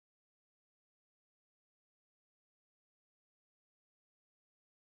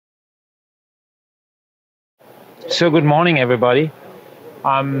So good morning, everybody.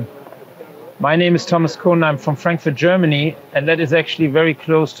 My name is Thomas Kohnen. I'm from Frankfurt, Germany, and that is actually very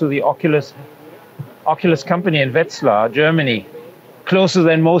close to the OCULUS company in Wetzlar, Germany. Closer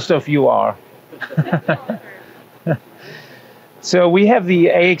than most of you are. So we have the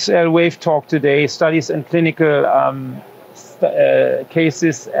AXL wave talk today, studies and clinical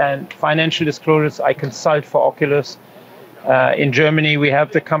cases and financial disclosures. I consult for Oculus. In Germany, we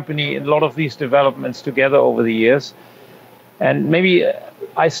have the company in a lot of these developments together over the years. And maybe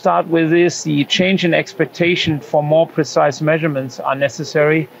I start with this: the change in expectation for more precise measurements are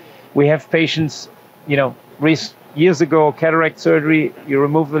necessary. We have patients, years ago, cataract surgery, you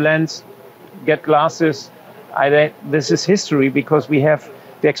remove the lens, get glasses. This is history because we have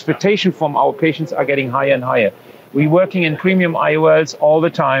the expectation from our patients are getting higher and higher. We're working in premium IOLs all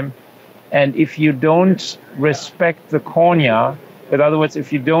the time. And if you don't respect the cornea, in other words,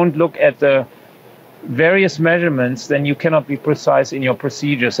 if you don't look at the various measurements, then you cannot be precise in your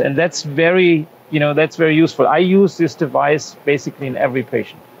procedures. And that's very useful. I use this device basically in every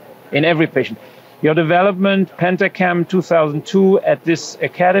patient. Your development, Pentacam 2002 at this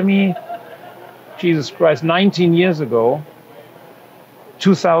academy, Jesus Christ, 19 years ago.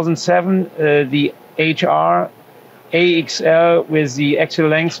 2007, the HR AXL with the axial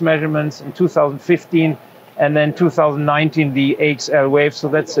length measurements in 2015, and then 2019 the AXL wave. So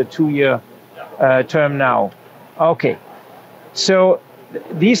that's a 2-year term now. Okay, so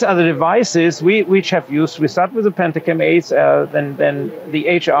these are the devices which have used. We start with the Pentacam AXL, then the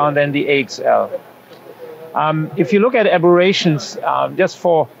HR, and then the AXL. If you look at aberrations,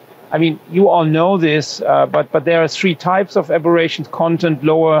 you all know this, but there are 3 types of aberrations: constant,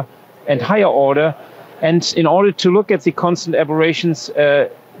 lower, and higher order. And in order to look at the constant aberrations,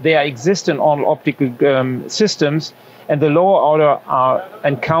 they exist in all optical systems, and the lower order are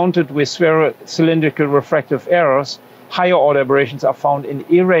encountered with cylindrical refractive errors. Higher order aberrations are found in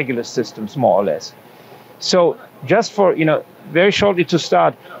irregular systems, more or less. So just for, very shortly to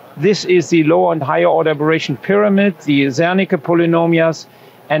start, this is the lower and higher order aberration pyramid, the Zernicke polynomials,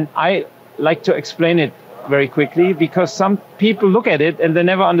 and I like to explain it very quickly because some people look at it and they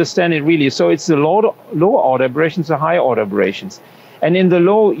never understand it really. So it's the lower order aberrations, the higher order aberrations. And in the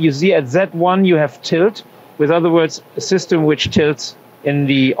low, you see at Z1 you have tilt, with other words, a system which tilts in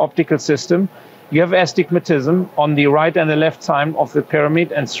the optical system. You have astigmatism on the right and the left side of the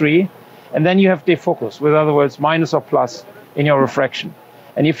pyramid, and 3. And then you have defocus, with other words, minus or plus in your refraction.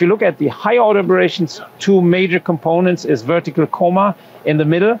 And if you look at the higher order aberrations, 2 major components is vertical coma in the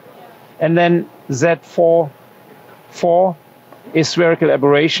middle, and then Z4 is spherical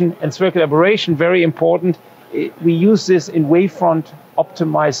aberration. And spherical aberration, very important. We use this in wavefront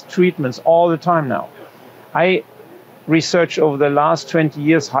optimized treatments all the time now. I researched over the last 20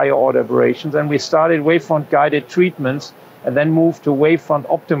 years higher order aberrations, and we started wavefront guided treatments and then moved to wavefront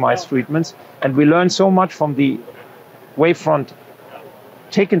optimized treatments. And we learned so much from the wavefront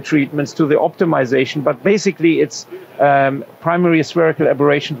taken treatments to the optimization, but basically it's primary spherical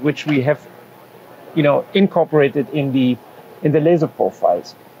aberration which we have incorporated in the laser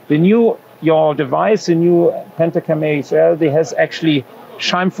profiles. Your device, the new Pentacam AXL, they has actually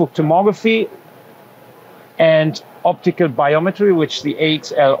Scheimpflug tomography and optical biometry, which the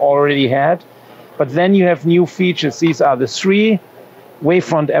AXL already had. But then you have new features. These are the 3: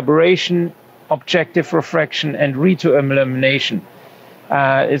 wavefront aberration, objective refraction, and reto-illumination.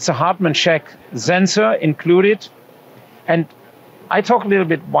 It's a Hartmann-Shack sensor included. And I talk a little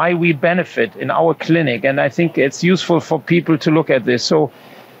bit why we benefit in our clinic, and I think it's useful for people to look at this. So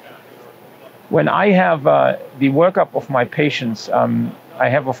when I have the workup of my patients, I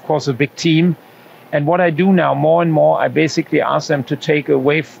have, of course, a big team. And what I do now more and more, I basically ask them to take a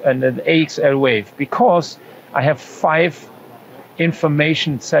wave, an AXL wave, because I have 5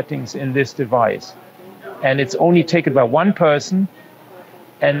 information settings in this device. And it's only taken by one person.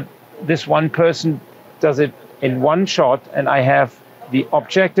 And this one person does it in one shot, and I have the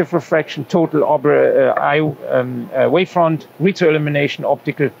objective refraction, total wavefront, reto-illumination,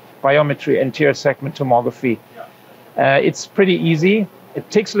 optical biometry, anterior segment tomography. It's pretty easy. It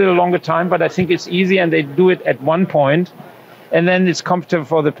takes a little longer time, but I think it's easy, and they do it at one point. And then it's comfortable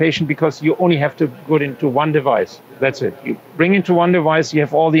for the patient because you only have to go into one device. That's it. You bring into one device, you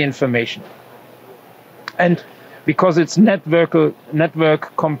have all the information. And because it's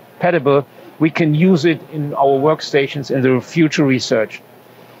network compatible, we can use it in our workstations in the future research.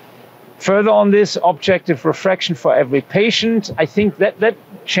 Further on this, objective refraction for every patient, I think that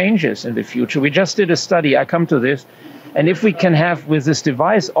changes in the future. We just did a study, I come to this, and if we can have with this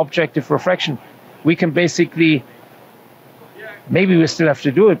device objective refraction, we can basically, maybe we still have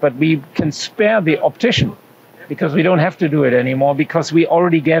to do it, but we can spare the optician because we don't have to do it anymore, because we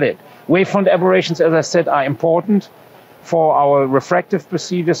already get it. Wavefront aberrations, as I said, are important for our refractive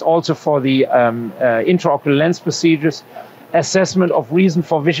procedures, also for the intraocular lens procedures. Assessment of reason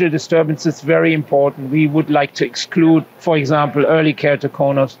for visual disturbance is very important. We would like to exclude, for example, early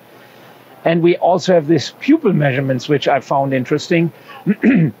keratoconus. And we also have these pupil measurements, which I found interesting.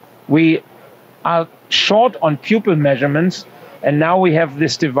 We are short on pupil measurements, and now we have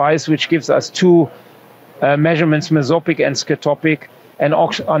this device which gives us two measurements, mesopic and scotopic, and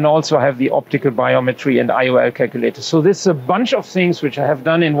also have the optical biometry and IOL calculator. So this is a bunch of things which I have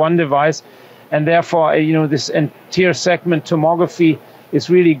done in one device, and therefore, this anterior segment tomography is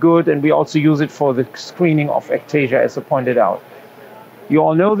really good, and we also use it for the screening of ectasia, as I pointed out. You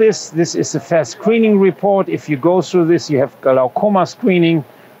all know this. This is a fast screening report. If you go through this, you have glaucoma screening.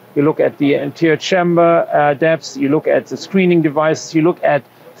 You look at the anterior chamber depths. You look at the screening devices. You look at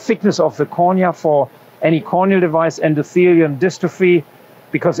thickness of the cornea for any corneal device, endothelium dystrophy,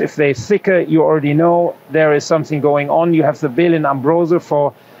 because if they're thicker, you already know there is something going on. You have the Behlen-Ambrosio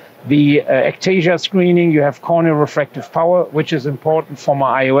for the ectasia screening. You have corneal refractive power, which is important for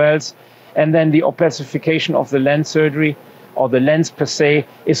my IOLs. And then the opacification of the lens surgery, or the lens per se,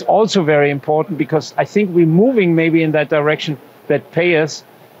 is also very important, because I think we're moving maybe in that direction that payers,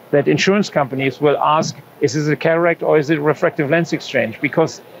 that insurance companies will ask, is this a cataract or is it a refractive lens exchange?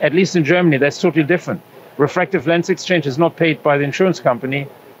 Because at least in Germany, that's totally different. Refractive lens exchange is not paid by the insurance company.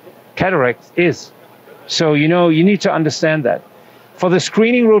 Cataract is. So, you need to understand that. For the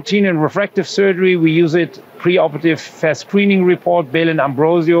screening routine in refractive surgery, we use it preoperative fast screening report,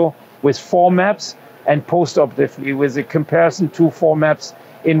 Behlen-Ambrosio, with 4 maps, and postoperatively with a comparison to 4 maps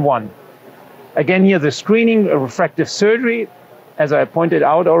in one. Again, here the screening, refractive surgery, as I pointed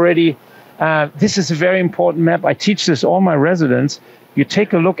out already, this is a very important map. I teach this all my residents. You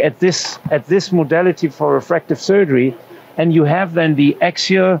take a look at this modality for refractive surgery, and you have then the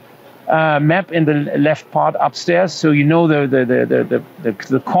axial map in the left part upstairs, so you know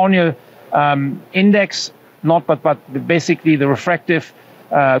the corneal index, but basically the refractive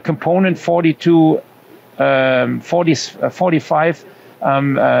component 42, 45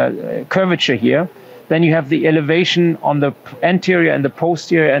 curvature here. Then you have the elevation on the anterior and the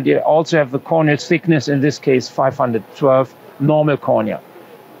posterior, and you also have the corneal thickness, in this case 512, normal cornea.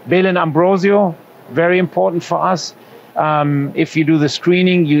 Behlen-Ambrosio, very important for us. If you do the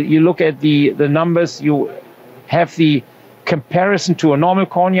screening, you look at the numbers, you have the comparison to a normal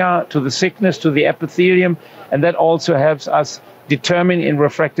cornea, to the thickness, to the epithelium, and that also helps us determine in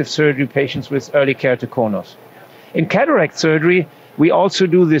refractive surgery patients with early keratoconus. In cataract surgery, we also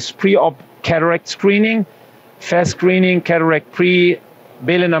do this pre-op cataract screening, fast screening, cataract pre,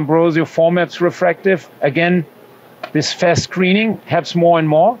 Behlen-Ambrosio, 4 maps refractive. Again, this fast screening helps more and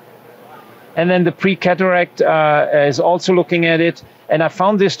more. And then the pre-cataract is also looking at it. And I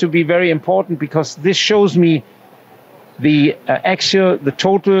found this to be very important, because this shows me the axial, the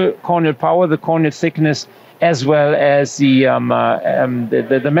total corneal power, the corneal thickness, as well as the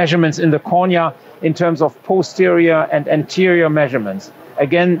measurements in the cornea in terms of posterior and anterior measurements.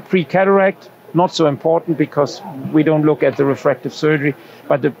 Again, pre-cataract, not so important because we don't look at the refractive surgery,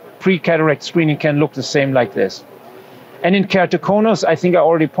 but the pre-cataract screening can look the same like this. And in keratoconus, I think I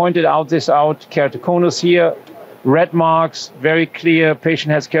already pointed this out, keratoconus here, red marks, very clear,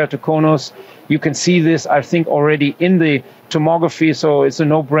 patient has keratoconus. You can see this, I think, already in the tomography, so it's a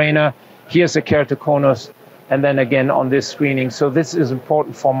no-brainer. Here's a keratoconus, and then again on this screening. So this is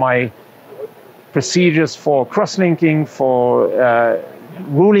important for my procedures for cross-linking, for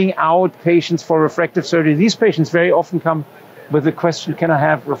ruling out patients for refractive surgery. These patients very often come with the question, can I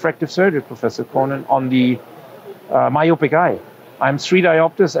have refractive surgery, Professor Kohnen, on the myopic eye? I'm 3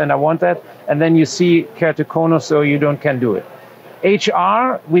 diopters and I want that. And then you see keratoconus, so you can do it.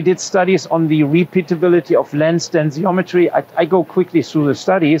 HR, we did studies on the repeatability of lens densitometry. I go quickly through the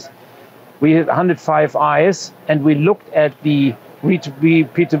studies. We had 105 eyes, and we looked at the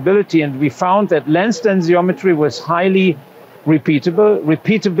repeatability, and we found that lens densitometry was highly repeatable.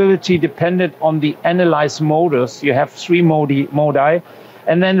 Repeatability depended on the analyzed modus. You have 3 modi,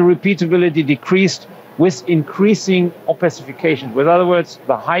 and then the repeatability decreased with increasing opacification. With other words,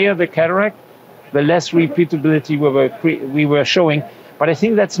 the higher the cataract, the less repeatability we were showing. But I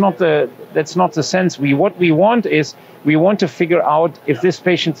think that's not the sense. What we want is, we want to figure out if this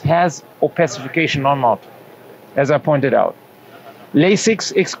patient has opacification or not, as I pointed out.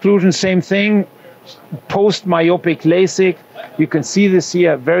 LASIK exclusion, same thing. Post-myopic LASIK, you can see this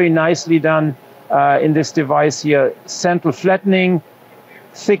here, very nicely done in this device here. Central flattening,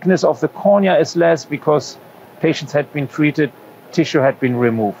 thickness of the cornea is less because patients had been treated, tissue had been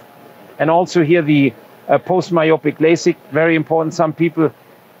removed. And also here the post-myopic LASIK, very important. Some people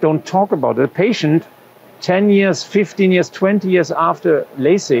don't talk about it. A patient 10 years, 15 years, 20 years after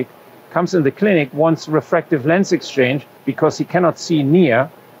LASIK comes in the clinic, wants refractive lens exchange because he cannot see near.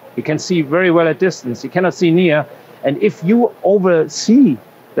 He can see very well at distance. He cannot see near. And if you oversee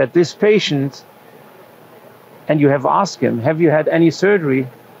that this patient, and you have asked him, have you had any surgery?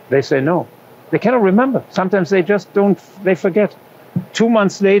 They say no. They cannot remember. Sometimes they just don't, they forget. 2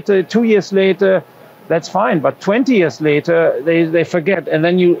 months later, 2 years later, that's fine. But 20 years later, they forget. And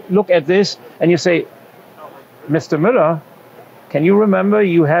then you look at this and you say, Mr. Müller, can you remember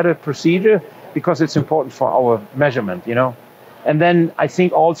you had a procedure? Because it's important for our measurement, you know. And then I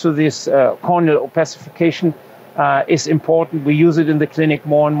think also this corneal opacification is important. We use it in the clinic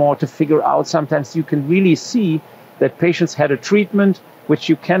more and more to figure out. Sometimes you can really see that patients had a treatment which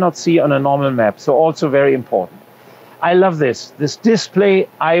you cannot see on a normal map. So also very important. I love this display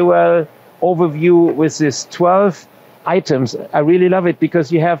IOL overview with this 12 items. I really love it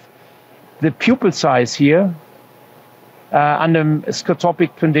because you have the pupil size here under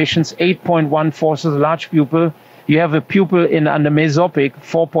scotopic conditions, 8.14, so the large pupil. You have a pupil under mesopic,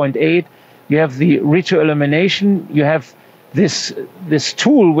 4.8. You have the retroillumination. You have this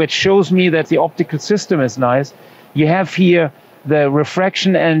tool which shows me that the optical system is nice. You have here the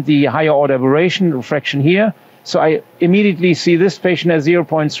refraction and the higher order aberration, refraction here. So I immediately see this patient has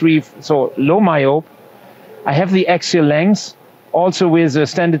 0.3, so low myope. I have the axial length, also with a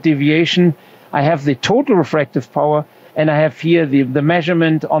standard deviation. I have the total refractive power, and I have here the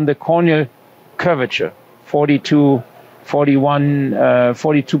measurement on the corneal curvature, 42, 41,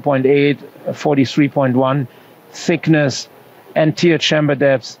 42.8, 43.1, thickness, anterior chamber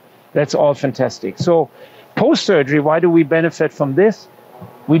depth. That's all fantastic. So post-surgery, why do we benefit from this?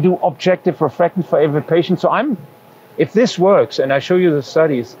 We do objective refraction for every patient. So if this works, and I show you the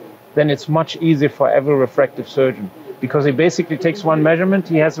studies, then it's much easier for every refractive surgeon, because he basically takes one measurement,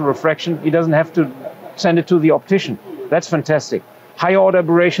 he has a refraction, he doesn't have to send it to the optician. That's fantastic. Higher order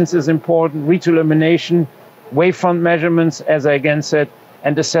aberrations is important, retroillumination, wavefront measurements, as I again said,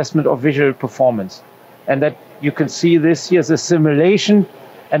 and assessment of visual performance. And that you can see this here is a simulation,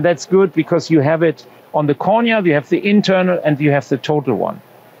 and that's good because you have it on the cornea, you have the internal, and you have the total one.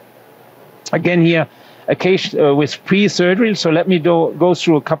 Again here, a case with pre-surgery, so let me go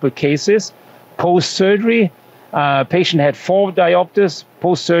through a couple cases. Post-surgery, patient had 4 diopters,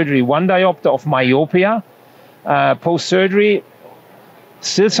 post-surgery 1 diopter of myopia. Post-surgery,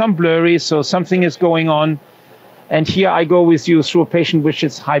 still some blurry, so something is going on. And here I go with you through a patient which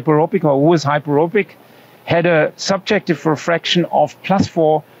is hyperopic, or who is hyperopic, had a subjective refraction of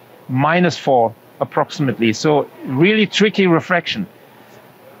 +4, -4 approximately. So really tricky refraction.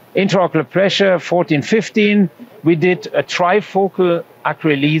 Intraocular pressure 14, 15. We did a trifocal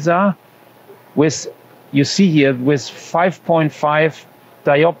acrylisa with, you see here, with 5.5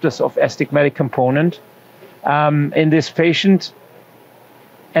 diopters of astigmatic component in this patient.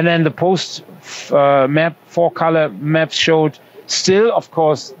 And then the post map, 4-color maps showed still, of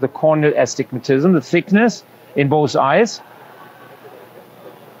course, the corneal astigmatism, the thickness in both eyes.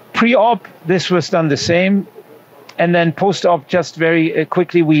 Pre-op, this was done the same. And then post-op, just very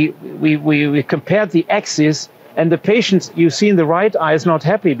quickly, we compared the axis, and the patient, you see in the right eye, is not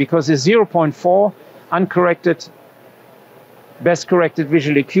happy because his 0.4 uncorrected, best corrected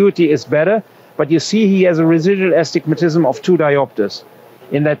visual acuity is better, but you see he has a residual astigmatism of 2 diopters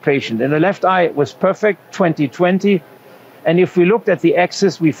in that patient. In the left eye, it was perfect, 20/20. And if we looked at the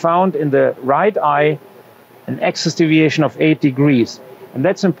axis, we found in the right eye an axis deviation of 8 degrees. And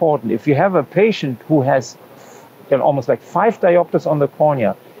that's important. If you have a patient who has almost like 5 diopters on the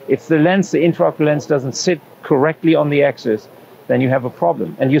cornea, if the lens, the intraocular lens, doesn't sit correctly on the axis, then you have a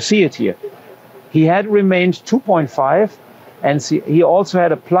problem. And you see it here. He had remained 2.5, and he also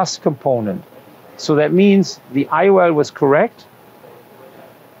had a plus component. So that means the IOL was correct.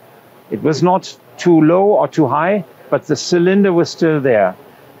 It was not too low or too high, but the cylinder was still there.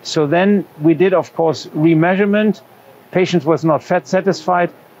 So then we did, of course, remeasurement. Patient was not satisfied.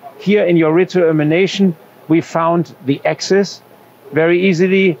 Here in your retroillumination, we found the axis very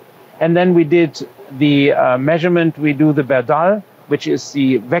easily. And then we did the measurement. We do the Berdal, which is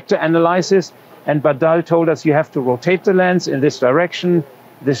the vector analysis. And Berdal told us you have to rotate the lens in this direction,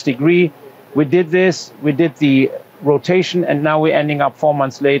 this degree. We did this. We did the rotation, and now we're ending up 4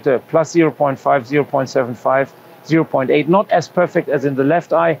 months later, plus 0.5, 0.75, 0.8. Not as perfect as in the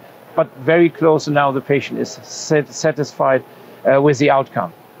left eye, but very close, and now the patient is satisfied with the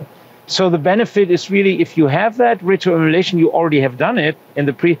outcome. So the benefit is really, if you have that retroillumination, you already have done it in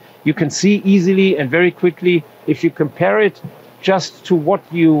the you can see easily and very quickly. If you compare it just to what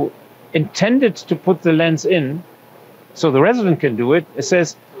you intended to put the lens in, so the resident can do it, it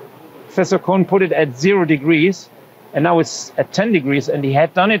says, Professor Kohnen put it at 0 degrees, and now it's at 10 degrees, and he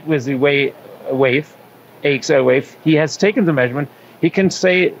had done it with the wave, AXL wave. He has taken the measurement. He can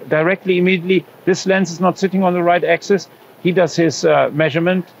say directly, immediately, this lens is not sitting on the right axis. He does his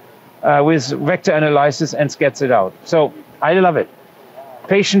measurement with vector analysis and gets it out. So I love it.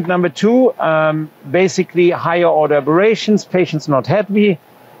 Patient number 2, basically higher order aberrations, patient's not happy.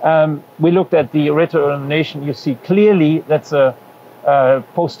 We looked at the retroillumination. You see clearly that's a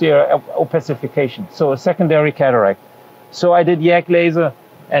posterior opacification, so a secondary cataract. So I did YAG laser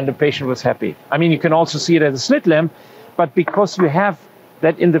and the patient was happy. I mean, you can also see it as a slit lamp, but because you have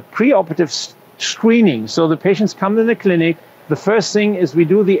that in the preoperative screening, so the patients come in the clinic, the first thing is we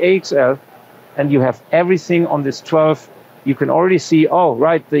do the AXL, and you have everything on this 12. You can already see, oh,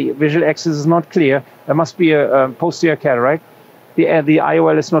 right, the visual axis is not clear. There must be a posterior cataract. The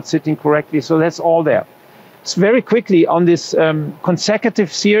IOL is not sitting correctly, so that's all there. So very quickly on this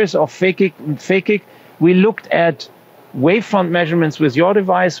consecutive series of phakic and phakic, we looked at wavefront measurements with your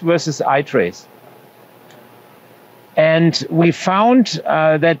device versus eye trace. And we found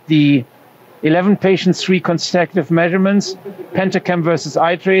that the 11 patients, 3 consecutive measurements, Pentacam versus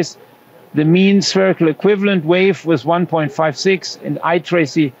eye trace, the mean spherical equivalent wave was 1.56, and eye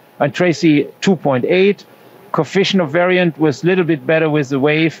tracy 2.8. Coefficient of variant was a little bit better with the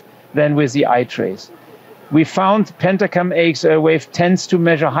wave than with the eye trace. We found Pentacam AXL wave tends to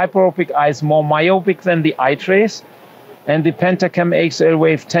measure hyperopic eyes more myopic than the eye trace, and the Pentacam AXL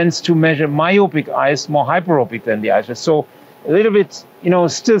wave tends to measure myopic eyes more hyperopic than the eye trace. So a little bit,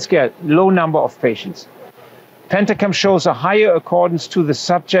 still scared, low number of patients. Pentacam shows a higher accordance to the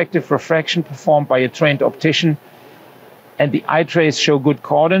subjective refraction performed by a trained optician, and the eye trace show good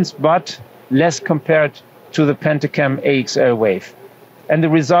accordance, but less compared to the Pentacam AXL wave. And the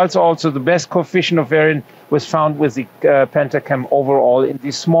results also, the best coefficient of variance was found with the Pentacam overall in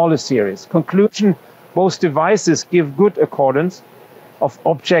the smaller series. Conclusion, both devices give good accordance of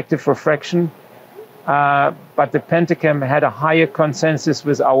objective refraction, but the Pentacam had a higher consensus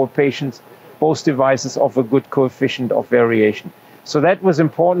with our patients. Both devices offer good coefficient of variation. So that was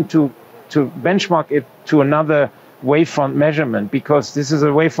important to benchmark it to another wavefront measurement, because this is a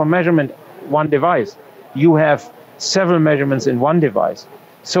wavefront measurement, one device. You have several measurements in one device.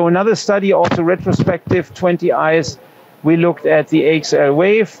 So another study, also retrospective, 20 eyes, we looked at the AXL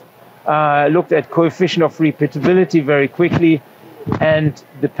wave, looked at coefficient of repeatability very quickly, and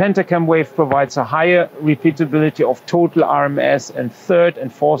the Pentacam wave provides a higher repeatability of total RMS and third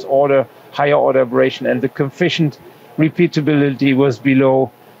and fourth order, higher order aberration, and the coefficient repeatability was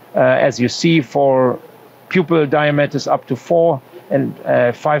below, as you see, for pupil diameters up to 4 and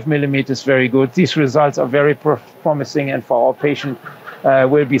 5 millimeters, very good. These results are very promising, and for our patient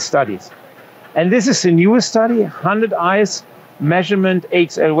will be studied. And this is a newest study, 100 eyes, measurement,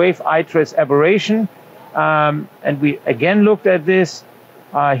 AXL wave, eye trace aberration. And we again looked at this.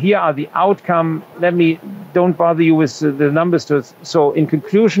 Here are the outcome. Don't bother you with the numbers. So in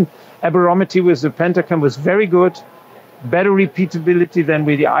conclusion, aberrometry with the Pentacam was very good, better repeatability than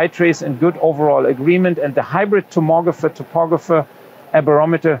with the eye trace, and good overall agreement. And the hybrid tomographer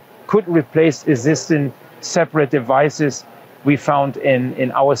aberrometer could replace existing separate devices we found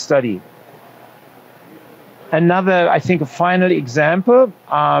in our study. Another, I think, a final example,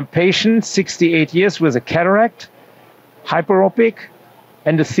 patient, 68 years with a cataract, hyperopic,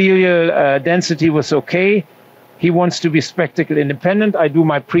 endothelial density was okay. He wants to be spectacle independent. I do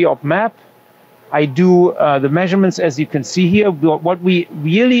my pre-op map. I do the measurements, as you can see here. What we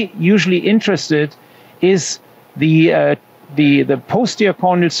really usually interested is the posterior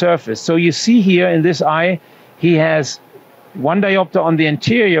corneal surface. So you see here in this eye, he has 1 diopter on the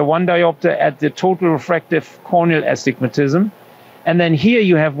anterior, 1 diopter at the total refractive corneal astigmatism. And then here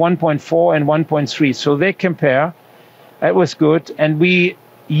you have 1.4 and 1.3. So they compare. That was good. And we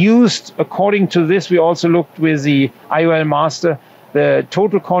used, according to this, we also looked with the IOL master, the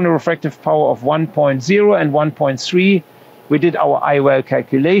total corneal refractive power of 1.0 and 1.3. We did our IOL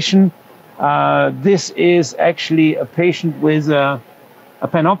calculation. This is actually a patient with a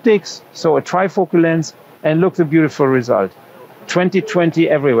panoptics, so a trifocal lens, and look the beautiful result. 20/20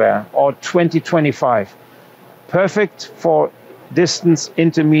 everywhere, or 20/25. Perfect for distance,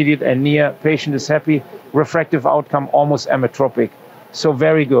 intermediate and near. Patient is happy. Refractive outcome almost ametropic. So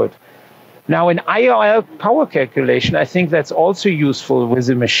very good. Now in IOL power calculation, I think that's also useful with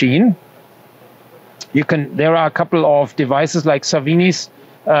the machine. There are a couple of devices like Savini's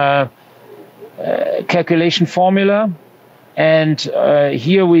calculation formula. And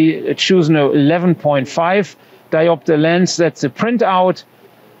here we choose an 11.5 diopter lens. That's a printout.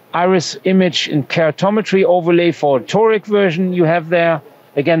 iris image in keratometry overlay for toric version you have there.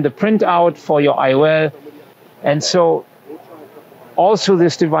 Again, the printout for your IOL. And so also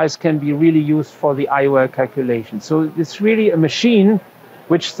this device can be really used for the IOL calculation. So it's really a machine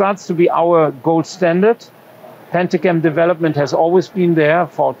which starts to be our gold standard. Pentacam development has always been there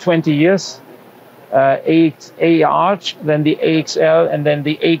for 20 years. ARch, then the AXL, and then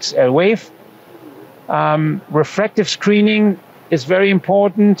the AXL wave. Refractive screening is very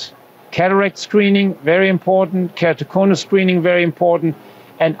important. Cataract screening, very important. Keratoconus screening, very important.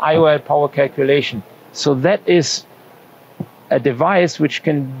 And IOL power calculation. So that is a device which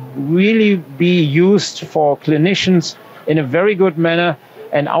can really be used for clinicians in a very good manner.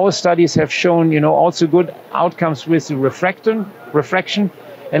 And our studies have shown, also good outcomes with the refraction.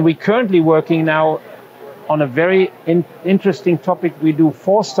 And we're currently working now on a very interesting topic. We do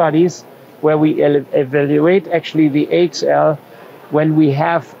 4 studies where we evaluate actually the AXL when we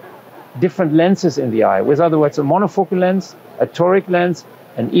have different lenses in the eye. With other words, a monofocal lens, a toric lens,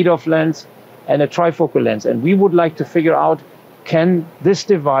 an EDOF lens, and a trifocal lens. And we would like to figure out, can this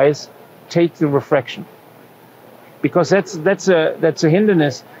device take the refraction? Because that's a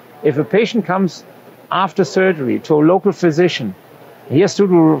hindrance. If a patient comes after surgery to a local physician, he has to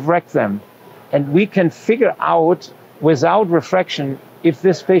refract them, and we can figure out without refraction if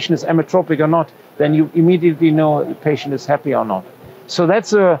this patient is ametropic or not, then you immediately know the patient is happy or not. So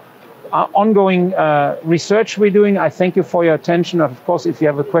that's a ongoing research we're doing. I thank you for your attention. Of course, if you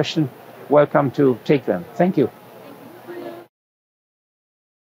have a question, welcome to take them. Thank you.